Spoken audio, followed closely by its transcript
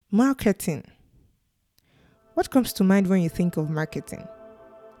Marketing. What comes to mind when you think of marketing?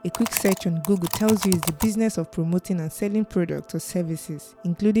 A quick search on Google tells you it's the business of promoting and selling products or services,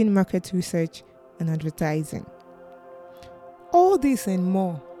 including market research and advertising. All this and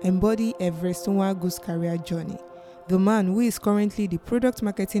more embody Everest Nwagwu's career journey, the man who is currently the product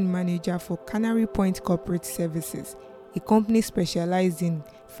marketing manager for Canary Point Corporate Services, a company specialized in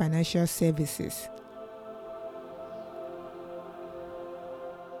financial services.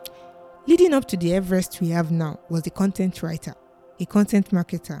 Leading up to the Everest we have now was a content writer, a content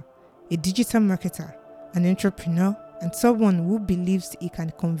marketer, a digital marketer, an entrepreneur, and someone who believes he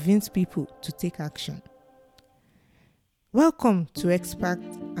can convince people to take action. Welcome to Expert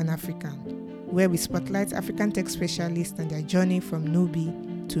and African, where we spotlight African tech specialists and their journey from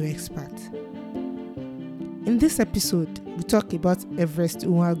newbie to expert. In this episode, we talk about Everest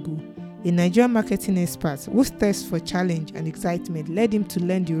Nwagwu, a Nigerian marketing expert whose thirst for challenge and excitement led him to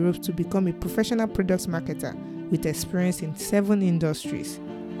learn the ropes to become a professional products marketer with experience in 7 industries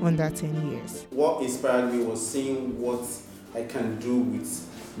under 10 years. What inspired me was seeing what I can do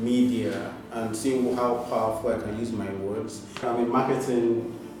with media and seeing how powerful I can use my words. I'm a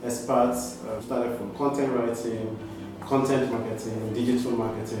marketing expert. I started from content writing, content marketing, digital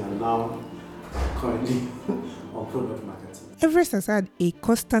marketing, and now currently on product marketing. Everest has had a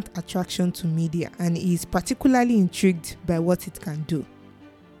constant attraction to media and he is particularly intrigued by what it can do.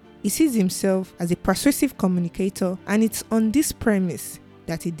 He sees himself as a persuasive communicator, and it's on this premise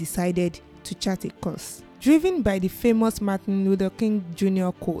that he decided to chart a course. Driven by the famous Martin Luther King Jr.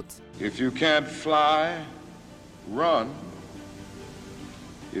 quote, "If you can't fly, run.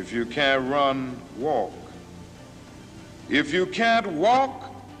 If you can't run, walk. If you can't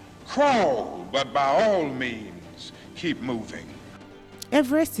walk, crawl, but by all means, keep moving."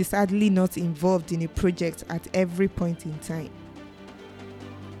 Everest is hardly not involved in a project at every point in time.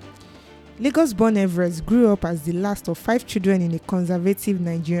 Lagos-born Everest grew up as the last of 5 children in a conservative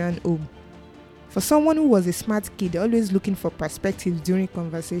Nigerian home. For someone who was a smart kid always looking for perspectives during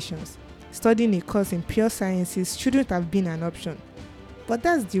conversations, studying a course in pure sciences shouldn't have been an option. But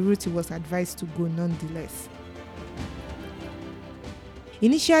that's the route he was advised to go nonetheless.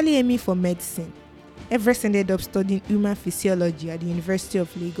 Initially aiming for medicine, Everest ended up studying human physiology at the University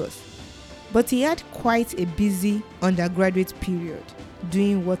of Lagos. But he had quite a busy undergraduate period,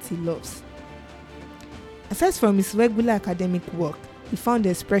 doing what he loves. Aside from his regular academic work, he found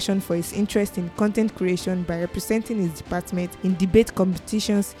expression for his interest in content creation by representing his department in debate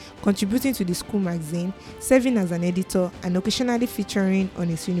competitions, contributing to the school magazine, serving as an editor, and occasionally featuring on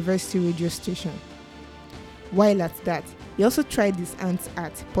his university radio station. While at that, he also tried his hands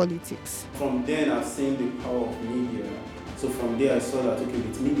at politics. From then, I've seen the power of media. So from there, I saw that, okay,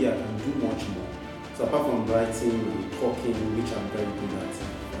 with media, I can do much more. So apart from writing and talking, which I'm very good at,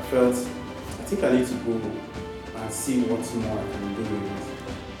 I felt, I think I need to go and see what more I can do with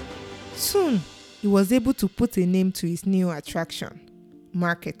it. Soon, he was able to put a name to his new attraction,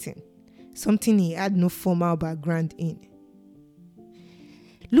 marketing, something he had no formal background in.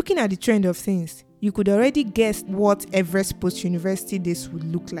 Looking at the trend of things, you could already guess what Everest post-university days would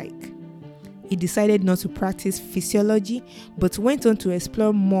look like. He decided not to practice physiology, but went on to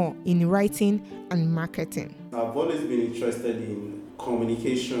explore more in writing and marketing. I've always been interested in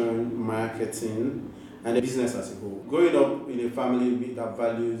communication, marketing, and the business as a whole. Growing up in a family that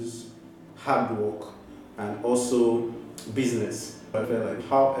values hard work and also business, I felt like,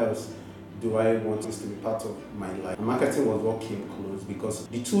 how else do I want this to be part of my life? Marketing was what came close because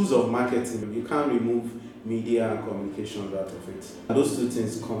the tools of marketing, you can't remove media and communication out of it. And those two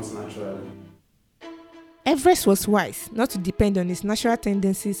things come naturally. Everest was wise not to depend on his natural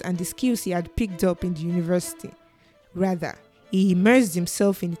tendencies and the skills he had picked up in the university. Rather, he immersed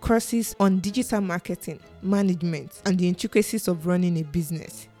himself in courses on digital marketing, management, and the intricacies of running a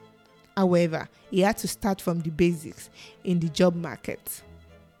business. However, he had to start from the basics in the job market.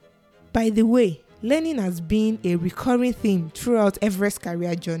 By the way, learning has been a recurring theme throughout Everest's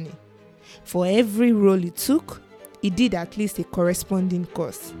career journey. For every role he took, he did at least a corresponding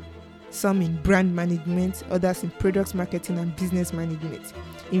course. Some in brand management, others in product marketing and business management.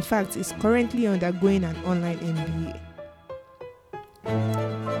 In fact, he's currently undergoing an online MBA.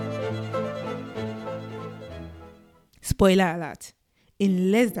 Spoiler alert.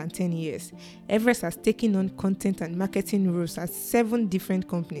 In less than 10 years, Everest has taken on content and marketing roles at 7 different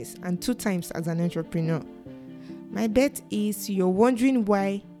companies and 2 times as an entrepreneur. My bet is you're wondering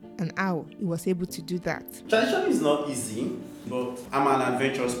why and how he was able to do that. Transition is not easy, but I'm an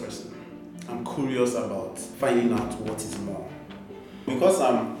adventurous person. I'm curious about finding out what is more. Because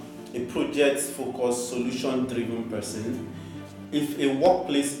I'm a project-focused, solution-driven person, If a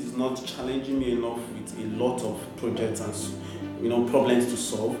workplace is not challenging me enough with a lot of projects and problems to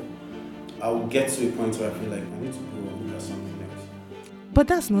solve, I will get to a point where I feel like I need to go and look at something else. But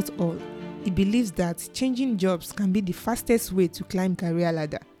that's not all. He believes that changing jobs can be the fastest way to climb career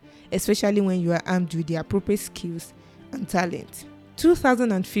ladder, especially when you are armed with the appropriate skills and talent.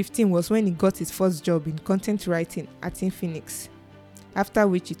 2015 was when he got his first job in content writing at Infinix, after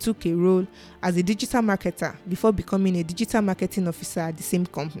which he took a role as a digital marketer before becoming a digital marketing officer at the same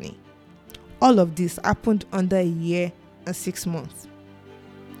company. All of this happened under a year and 6 months.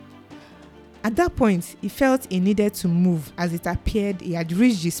 At that point, he felt he needed to move, as it appeared he had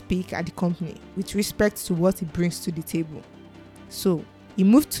reached his peak at the company with respect to what he brings to the table. So, he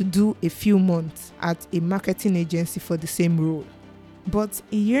moved to do a few months at a marketing agency for the same role. But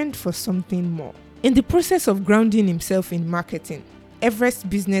he yearned for something more. In the process of grounding himself in marketing, Everest's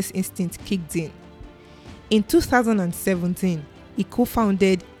business instinct kicked in. In 2017, he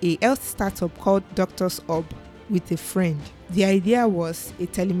co-founded a health startup called Doctor's Hub with a friend. The idea was a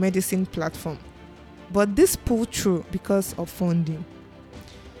telemedicine platform, but this pulled through because of funding.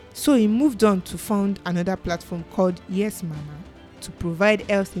 So he moved on to found another platform called Yes Mama to provide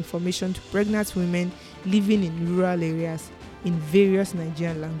health information to pregnant women living in rural areas in various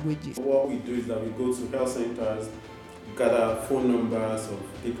Nigerian languages. What we do is that we go to health centers, gather phone numbers of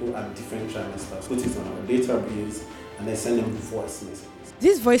people at different trimesters, put it on our database, and then send them voice messages.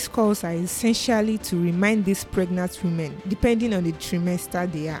 These voice calls are essentially to remind these pregnant women, depending on the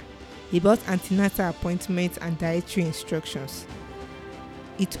trimester they are, about antenatal appointments and dietary instructions.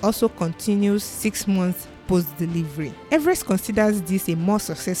 It also continues 6 months post-delivery. Everest considers this a more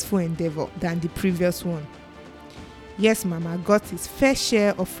successful endeavor than the previous one. Yes Mama got his fair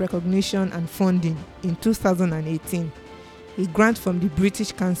share of recognition and funding in 2018, a grant from the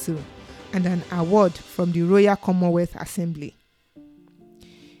British Council and an award from the Royal Commonwealth Assembly.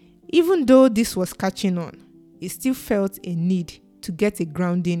 Even though this was catching on, he still felt a need to get a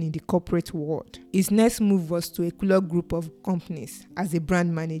grounding in the corporate world. His next move was to a Equilog group of companies as a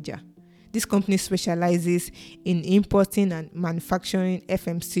brand manager. This company specializes in importing and manufacturing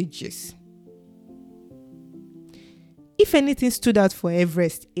FMCGs. If anything stood out for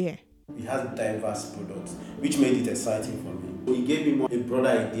Everest here, It has diverse products, which made it exciting for me. It gave me a broader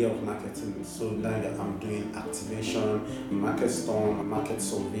idea of marketing. So now that I'm doing activation, market storm, market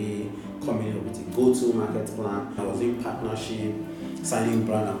survey, coming up with a go-to market plan. I was in partnership, signing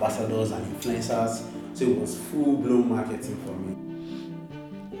brand ambassadors and influencers. So it was full-blown marketing for me.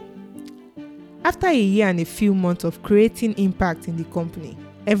 After a year and a few months of creating impact in the company,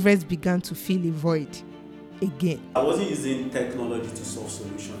 Everest began to feel a void again. I wasn't using technology to solve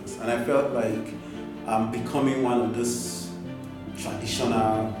solutions, and I felt like I'm becoming one of those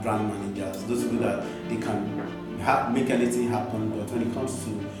traditional brand managers, those people that they can make anything happen, but when it comes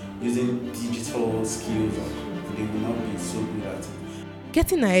to using digital skills, they will not be so good at it.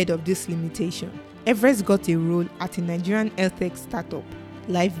 Getting ahead of this limitation, Everest got a role at a Nigerian health tech startup,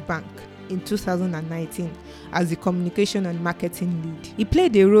 LifeBank, in 2019 as the communication and marketing lead. He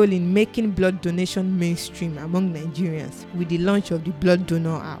played a role in making blood donation mainstream among Nigerians with the launch of the Blood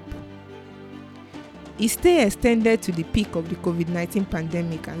Donor app. His stay extended to the peak of the COVID-19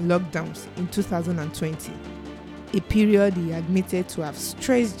 pandemic and lockdowns in 2020, a period he admitted to have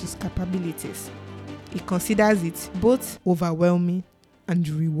stretched his capabilities. He considers it both overwhelming and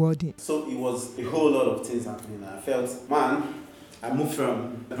rewarding. So it was a whole lot of things happening. I felt, I moved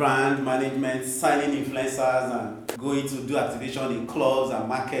from brand management, signing influencers, and going to do activation in clubs and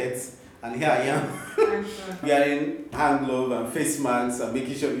markets. And here I am, wearing hand gloves and face masks and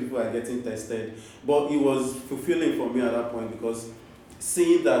making sure people are getting tested. But it was fulfilling for me at that point, because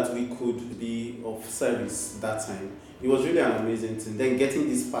seeing that we could be of service that time, it was really an amazing thing. Then getting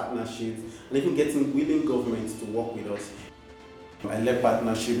these partnerships and even getting willing governments to work with us. I led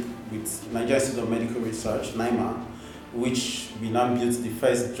partnership with Nigerian Institute of Medical Research, NIMA, which we now built the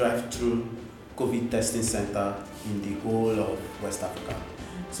first drive-through COVID testing center in the whole of West Africa.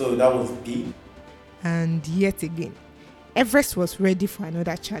 So that was big. And yet again, Everest was ready for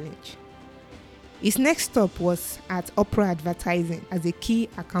another challenge. His next stop was at Opera Advertising as a key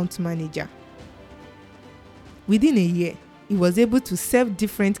account manager. Within a year, he was able to serve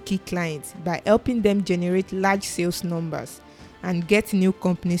different key clients by helping them generate large sales numbers and get new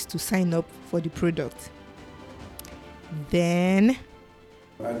companies to sign up for the product. Then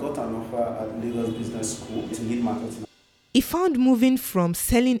I got an offer at Lagos Business School to lead marketing. He found moving from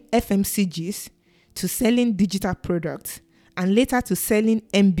selling FMCGs to selling digital products and later to selling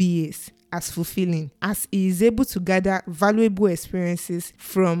MBAs as fulfilling, as he is able to gather valuable experiences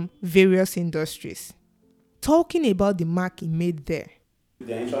from various industries. talking about the mark he made there.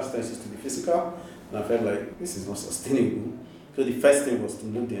 Their entrance test used to be physical, and I felt like this is not sustainable. So the first thing was to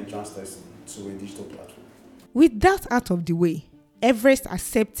move the entrance test to a digital platform. With that out of the way, Everest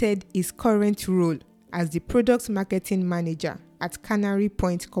accepted his current role as the product marketing manager at Canary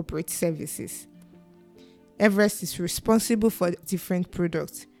Point Corporate Services. Everest is responsible for different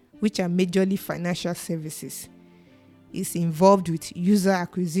products, which are majorly financial services. He's involved with user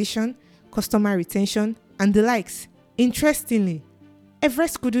acquisition, customer retention, and the likes. Interestingly,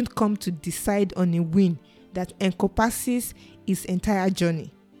 Everest couldn't come to decide on a win that encompasses his entire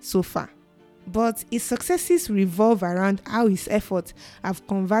journey so far. But his successes revolve around how his efforts have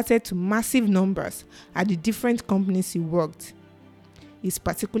converted to massive numbers at the different companies he worked. He's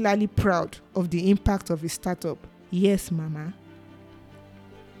particularly proud of the impact of his startup. Yes, Mama.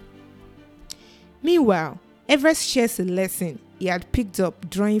 Meanwhile, Everest shares a lesson he had picked up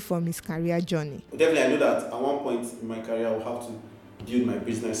drawing from his career journey. Definitely, I know that at one point in my career, I will have to build my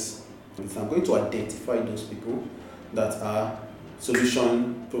business. So I'm going to identify those people that are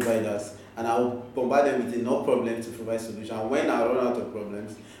solution providers, and I'll bombard them with enough problems to provide solution. And when I run out of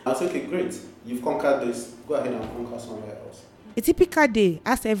problems, I'll say, okay, great, you've conquered this, go ahead and conquer somewhere else. A typical day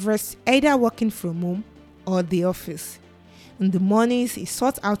has Everest either working from home or the office. In the mornings, he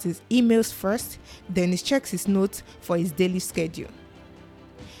sorts out his emails first, then he checks his notes for his daily schedule.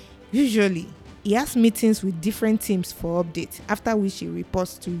 Usually, he has meetings with different teams for updates, after which he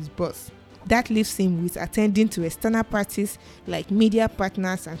reports to his boss. That leaves him with attending to external parties like media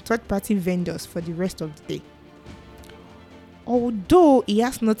partners and third-party vendors for the rest of the day. Although he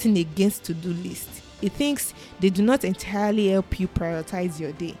has nothing against to-do lists, he thinks they do not entirely help you prioritize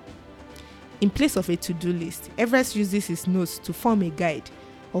your day. In place of a to-do list, Everest uses his notes to form a guide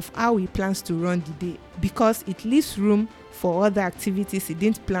of how he plans to run the day, because it leaves room for other activities he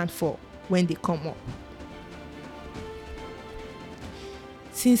didn't plan for when they come up.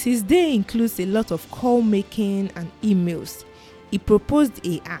 Since his day includes a lot of call making and emails, he proposed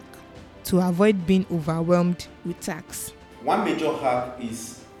a hack to avoid being overwhelmed with tasks. One major hack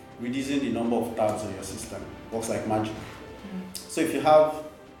is reducing the number of tabs on your system. Works like magic. So if you have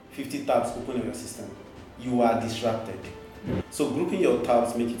 50 tabs open on your system, you are distracted. So grouping your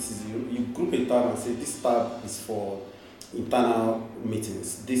tabs make it easy. You group a tab and say this tab is for internal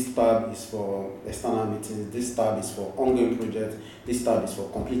meetings, this tab is for external meetings, this tab is for ongoing project, this tab is for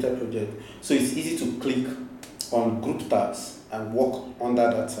completed project. So it's easy to click on group tabs and work under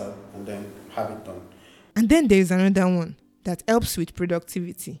that tab and then have it done. And then there is another one that helps with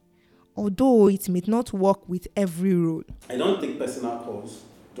productivity, although it may not work with every role. I don't take personal calls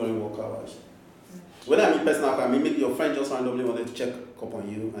during work hours. When I mean personal call, I mean maybe your friend just randomly wanted to check up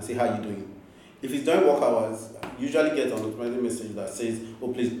on you and say how you doing. If it's during work hours, I usually get an automatic message that says, oh,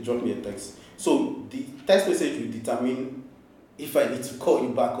 please drop me a text. So the text message will determine if I need to call you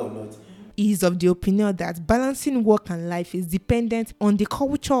back or not. He is of the opinion that balancing work and life is dependent on the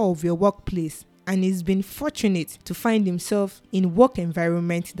culture of your workplace, and he's been fortunate to find himself in work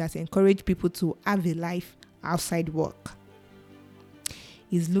environments that encourage people to have a life outside work.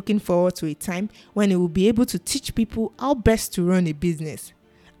 He's looking forward to a time when he will be able to teach people how best to run a business,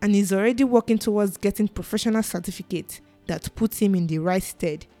 and is already working towards getting professional certificates that puts him in the right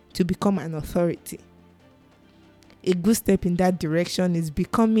stead to become an authority. A good step in that direction is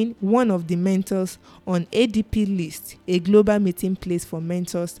becoming one of the mentors on ADP list, a global meeting place for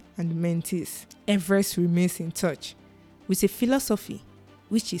mentors and mentees. Everest remains in touch with a philosophy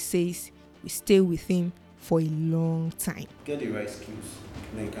which he says will stay with him for a long time. Get the right skills,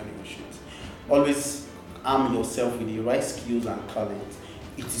 then you can negotiate. Always arm yourself with the right skills and talents.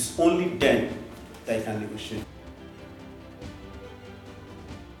 It is only then that you can negotiate.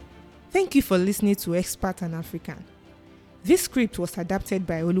 Thank you for listening to Expert and African. This script was adapted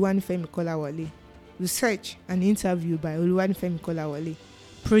by Oluwanifemi Kolawole. Research and interview by Oluwanifemi Kolawole.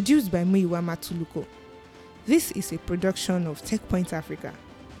 Produced by Muyiwa Matuluko. This is a production of TechPoint Africa.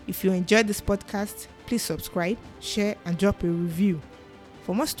 If you enjoyed this podcast, please subscribe, share, and drop a review.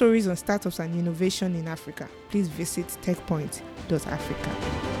 For more stories on startups and innovation in Africa, please visit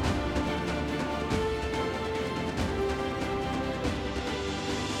techpoint.africa.